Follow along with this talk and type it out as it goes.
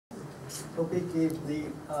topic is the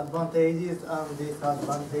advantages and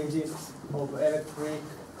disadvantages of electric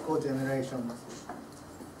cogeneration.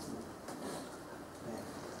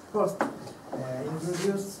 First,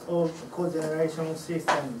 introduce of cogeneration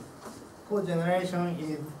system. Cogeneration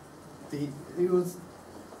is the use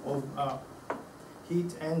of a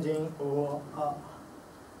heat engine or a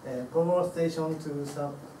power station to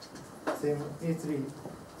simultaneously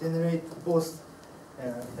generate both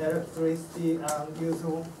electricity and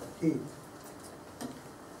useful heat.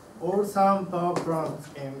 All some power plants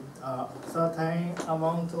emit a certain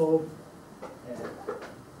amount of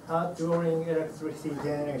heat during electricity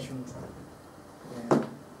generation.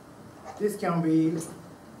 This can be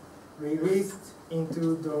released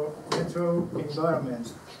into the natural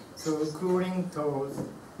environment through cooling towers,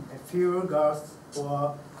 fuel gas,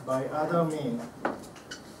 or by other means.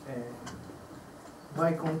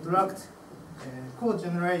 By contrast,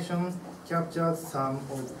 cogeneration captures some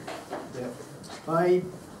of the by-product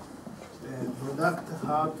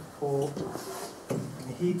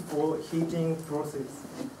heat for heating processes.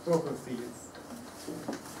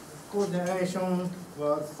 Cogeneration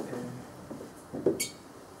was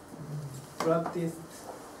practiced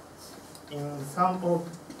in some of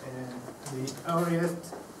the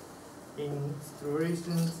earliest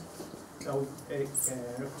installations of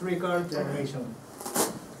electrical generation.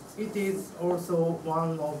 It is also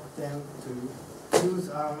one of them to use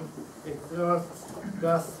an exhaust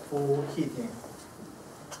gas for heating.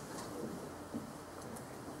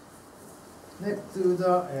 Next to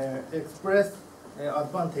the express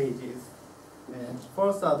advantages.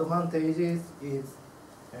 First advantages is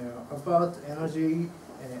about energy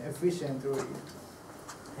efficiently.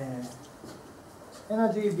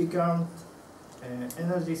 Energy becomes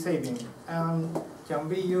energy saving and can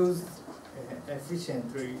be used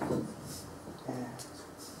efficiently.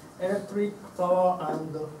 Electric power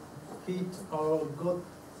and heat are got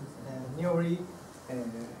nearly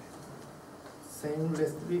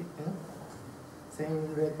seamlessly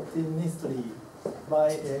by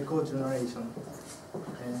cogeneration.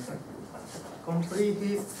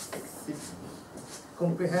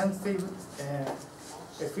 Comprehensive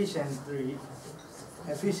efficiency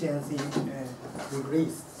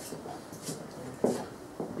decreased.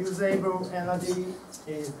 Usable energy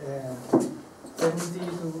is 70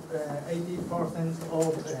 to 80%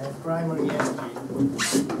 of primary energy.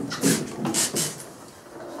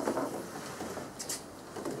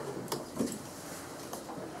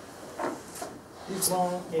 This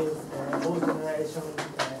one is cogeneration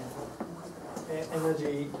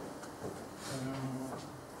energy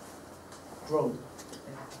growth.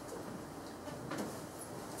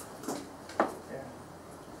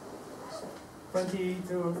 20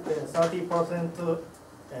 to 30%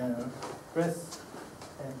 less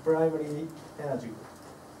primary energy.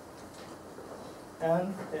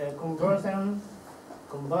 And conventional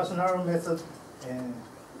method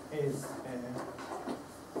is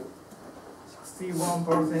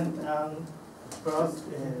 61% and plus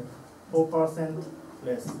 4%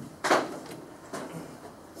 less.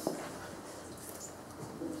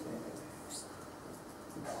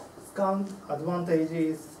 Second advantage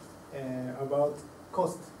is about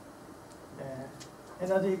cost.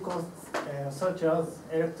 Energy costs such as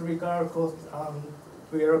electrical costs and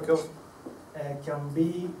fuel costs can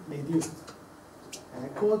be reduced.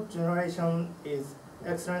 Cogeneration is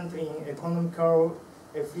excellent in economical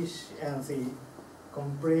efficiency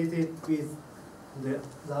compared with the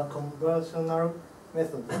conventional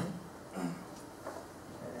method.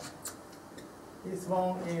 This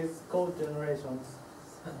one is cogeneration.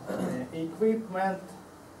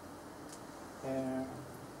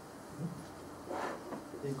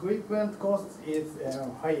 Equipment cost is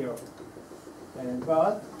higher,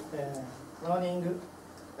 but running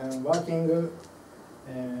and working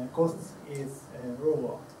cost is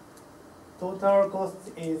lower. Total cost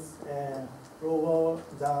is lower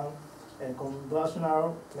than a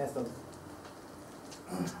conventional method.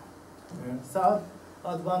 Third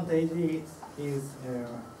advantage is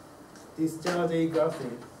discharge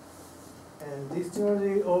gases.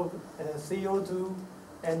 Discharge of CO2,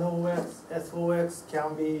 NOx, SOx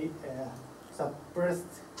can be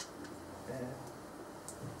suppressed.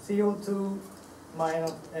 CO2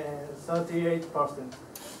 minus 38%,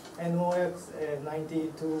 NOx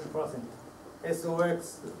 92%,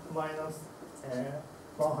 SOx minus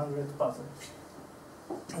 100%.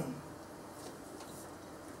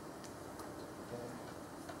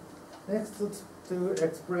 Next, to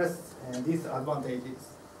express disadvantages.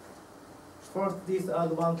 First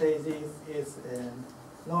disadvantages is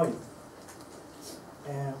noise.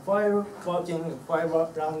 While working,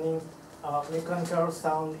 while running, mechanical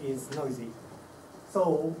sound is noisy.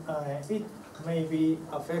 So it may be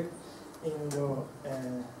affect in the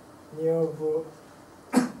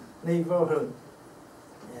neighborhood.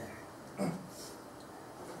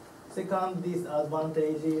 Second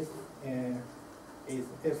disadvantage is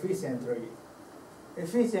efficiently.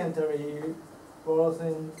 Efficiently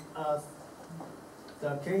worsens as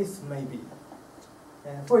the case may be.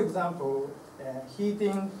 For example,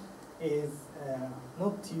 heating is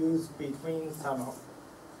not used between summer.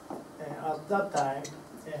 At that time,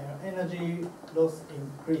 energy loss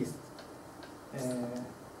increased.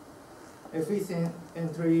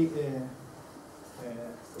 Efficiently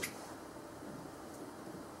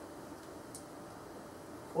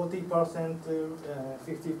 40% to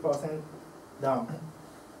 50% down.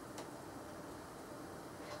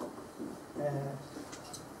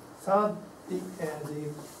 Third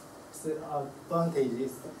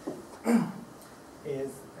disadvantages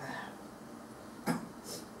is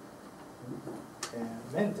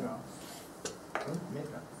maintenance.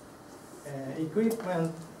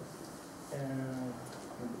 Equipment,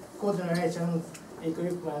 cogeneration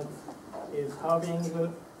equipment is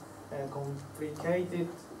having complicated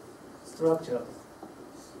structures.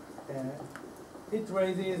 It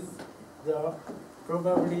raises the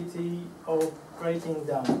probability of breaking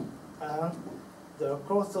down, and the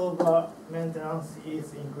cost of maintenance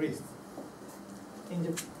is increased. In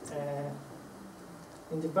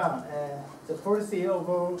Japan, the policy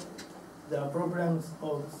over the problems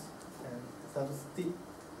of substitute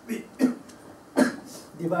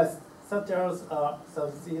device such as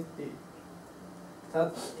substitute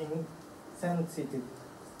touch insensitive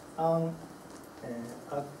and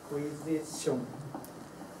acquisition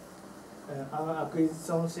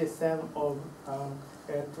system of an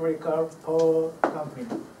electrical power company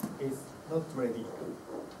is not ready.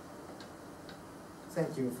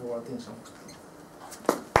 Thank you for attention.